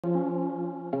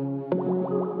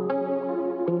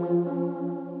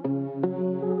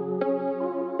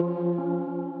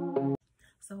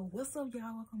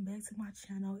back to my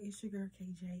channel. It's your girl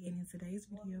KJ, and in today's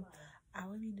video I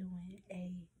will be doing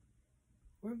a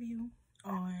review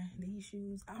on these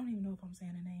shoes. I don't even know if I'm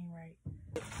saying the name right.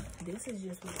 This is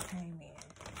just what it came in,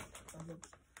 a little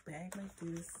bag like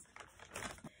this,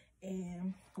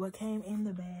 and what came in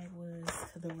the bag was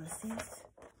the receipt.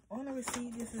 On the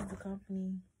receipt, this is the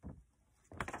company.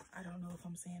 I don't know if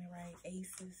I'm saying it right.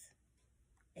 ASICS.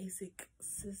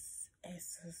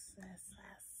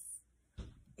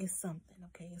 It's something,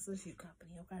 okay? It's a shoe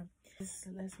company, okay? This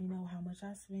lets me know how much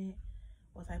I spent,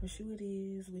 what type of shoe it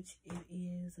is, which it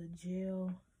is a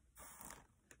gel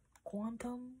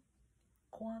quantum,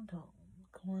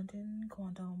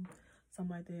 something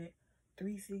like that.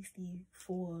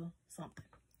 364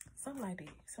 something like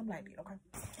that, okay?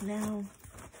 Now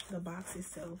the box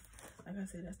itself, like I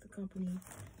said, that's the company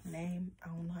name. I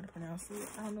don't know how to pronounce it.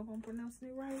 I don't know if I'm pronouncing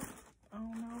it right. I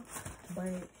don't know,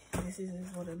 but this is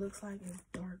what it looks like. It's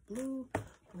dark blue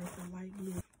with a light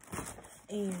blue,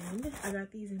 and I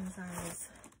got these in a size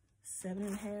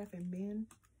 7.5 in men,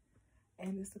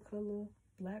 and it's the color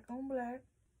black on black.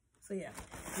 So yeah,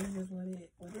 this is what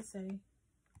it say.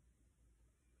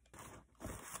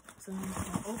 So I'm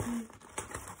just gonna open it.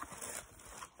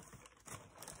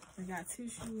 I got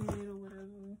tissue in it or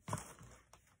whatever.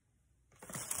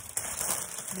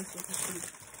 That's what the shoe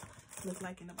look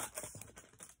like in the box.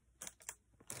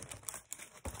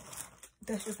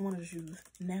 That's just one of the shoes.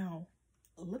 Now,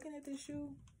 looking at this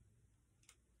shoe,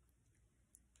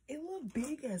 it look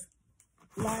big as,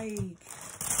 like,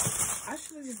 I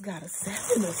should have just got a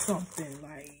 7 or something.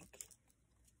 Like,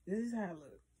 this is how it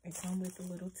look. It come with a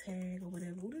little tag or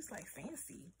whatever. Ooh, this like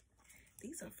fancy.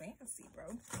 These are fancy,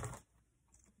 bro.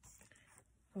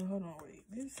 Oh, hold on, wait.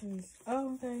 This is,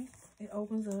 oh, okay. It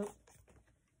opens up.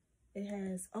 It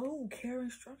has, oh, care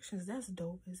instructions. That's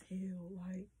dope as hell.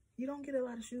 Like, you don't get a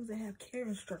lot of shoes that have care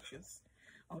instructions.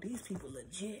 Oh, these people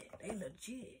legit. They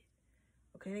legit.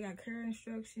 Okay, they got care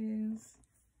instructions.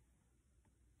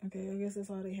 Okay, I guess that's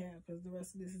all they have, because the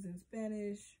rest of this is in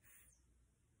Spanish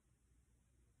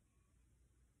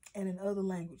and in other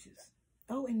languages.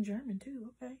 Oh, in German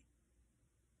too. Okay.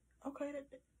 Okay,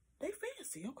 they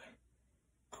fancy. Okay.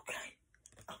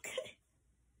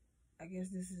 I guess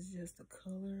this is just the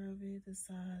color of it, the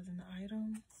size, and the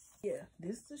item. Yeah,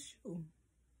 this is the shoe.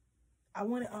 I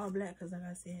want it all black because, like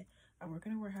I said, I work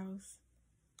in a warehouse.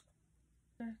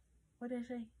 What did I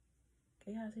say?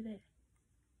 Can y'all see that?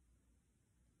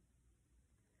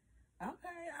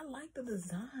 Okay, I like the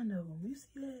design of them. You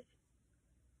see that?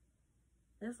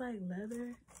 That's like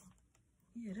leather.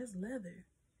 Yeah, that's leather.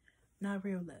 Not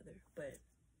real leather, but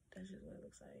that's just what it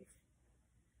looks like.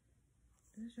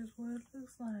 That's just what it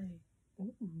looks like.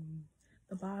 Ooh.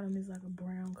 The bottom is like a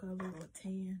brown color or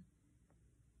tan.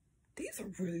 These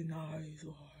are really nice.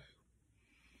 Like,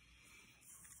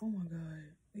 oh my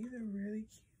god, these are really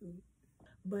cute.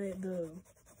 But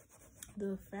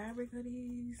the fabric of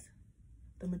these,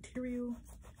 the material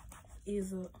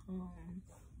is a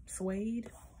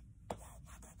suede.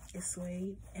 It's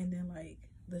suede, and then like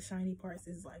the shiny parts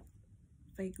is like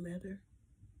fake leather,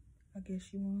 I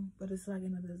guess you want, but it's like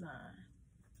in a design.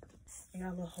 It got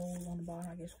a little hole on the bottom,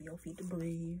 I guess, for your feet to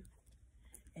breathe.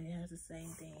 And it has the same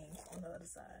thing on the other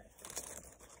side.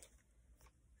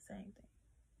 Same thing.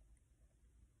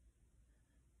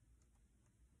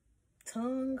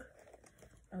 Tongue.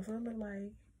 Also, it look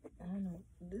like, I don't know.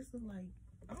 This is like,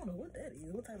 I don't know what that is.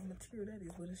 What type of material that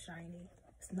is, but it's shiny.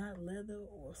 It's not leather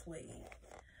or suede.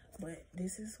 But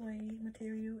this is suede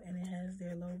material, and it has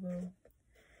their logo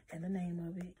and the name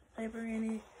of it. Paper in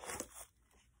it.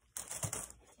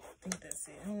 I think that's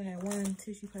it. I only had one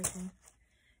tissue paper,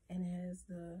 and it has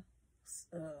the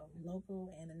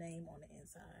logo and the name on the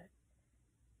inside.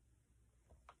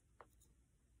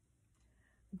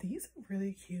 These are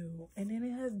really cute, and then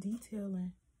it has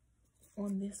detailing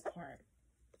on this part.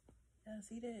 Y'all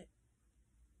see that?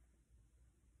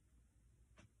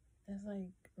 That's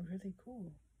like really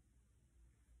cool.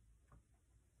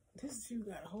 This shoe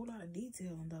got a whole lot of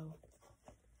detailing though.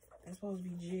 That's supposed to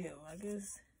be gel. I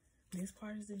guess this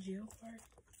part is the gel part.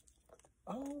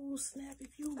 Oh snap,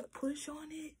 if you push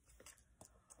on it,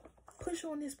 push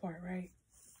on this part, right?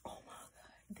 Oh my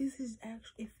god, this is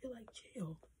actually, it feel like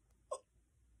gel. Oh,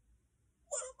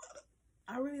 what about it?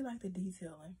 I really like the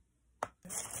detailing.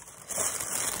 Let's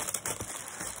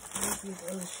get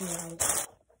the other shoe out.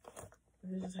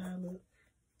 This is how it looks.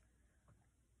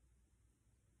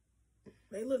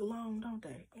 They look long, don't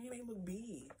they? And they look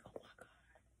big. Oh my god.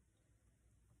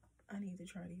 I need to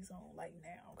try these on like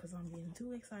now because I'm getting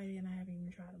too excited and I haven't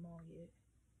even tried them on yet.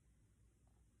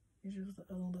 It's just the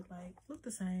other one look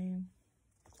the same.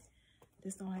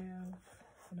 This don't have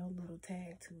No little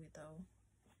tag to it though.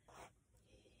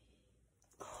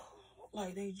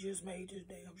 Like they just made this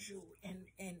damn shoe, and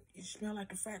it smell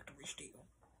like a factory still.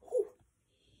 Whew.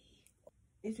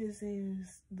 It just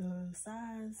says the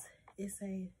size. It's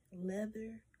a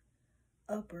leather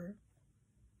upper.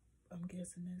 I'm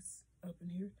guessing it's up in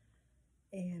here,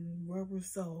 and rubber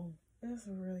sole. It's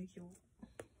really cute.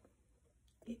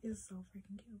 It is so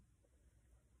freaking cute.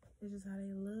 It's just how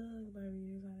they look, baby.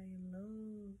 This how they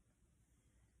look.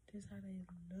 This how they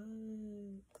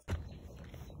look.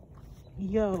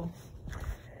 Yo,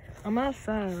 I'm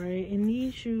outside, right? And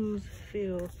these shoes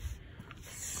feel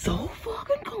so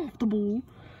fucking comfortable.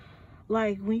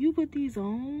 Like, when you put these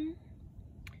on,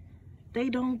 they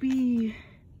don't be...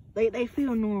 They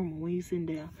feel normal when you sit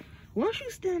down. Once you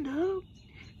stand up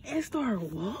and start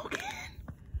walking,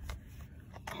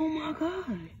 oh my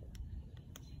God.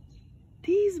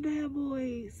 These bad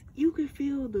boys, you can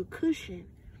feel the cushion.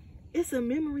 It's a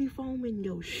memory foam in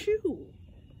your shoe.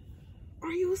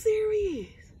 Are you serious?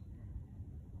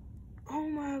 Oh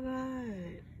my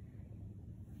God.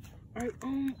 Alright,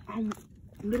 I'm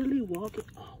literally walking.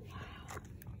 Oh wow.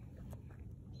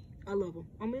 I love them.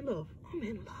 I'm in love. I'm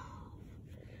in love.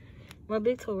 My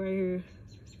big toe right here.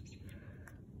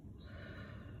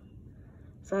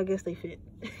 So I guess they fit.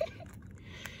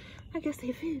 I guess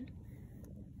they fit.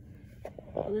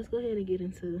 Well, let's go ahead and get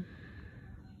into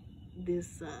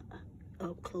this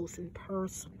up close and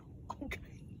personal. Okay.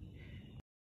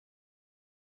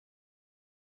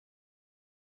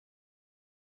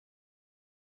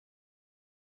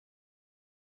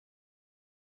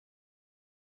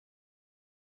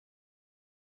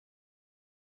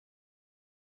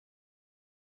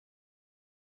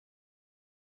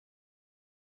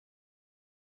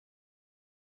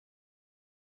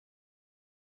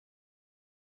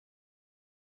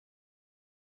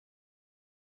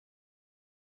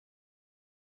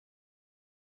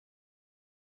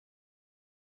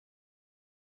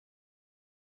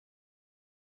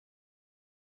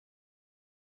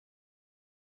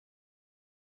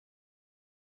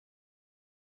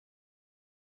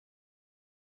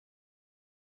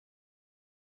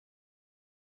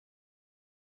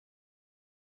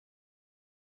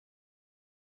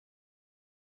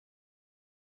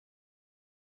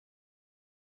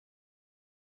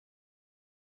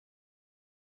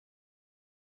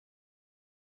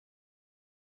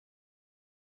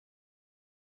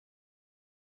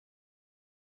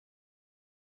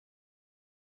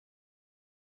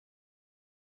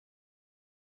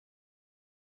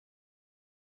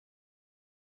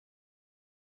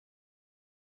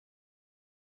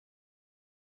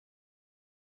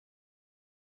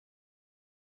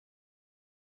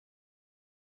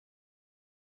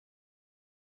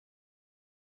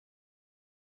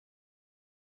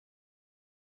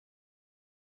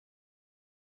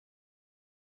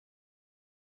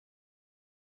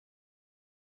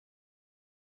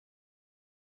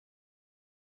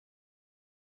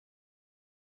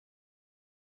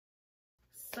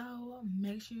 So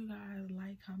make sure you guys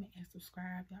like, comment, and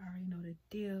subscribe. Y'all already know the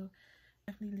deal.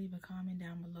 Definitely leave a comment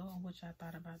down below on what y'all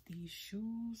thought about these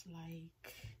shoes.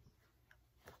 Like,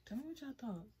 tell me what y'all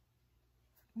thought.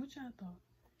 What y'all thought?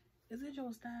 Is it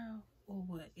your style or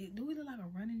what? Do it look like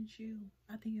a running shoe?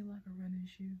 I think it's like a running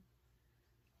shoe.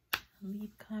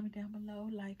 Leave a comment down below.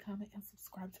 Like, comment, and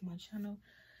subscribe to my channel,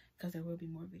 because there will be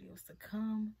more videos to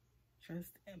come.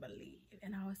 Trust and believe.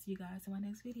 And I will see you guys in my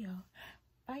next video.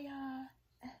 Bye, y'all.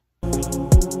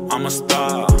 I'm a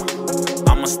star,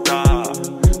 I'm a star.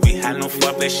 We had no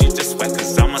fuck, but she just wet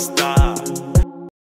cause I'm a star.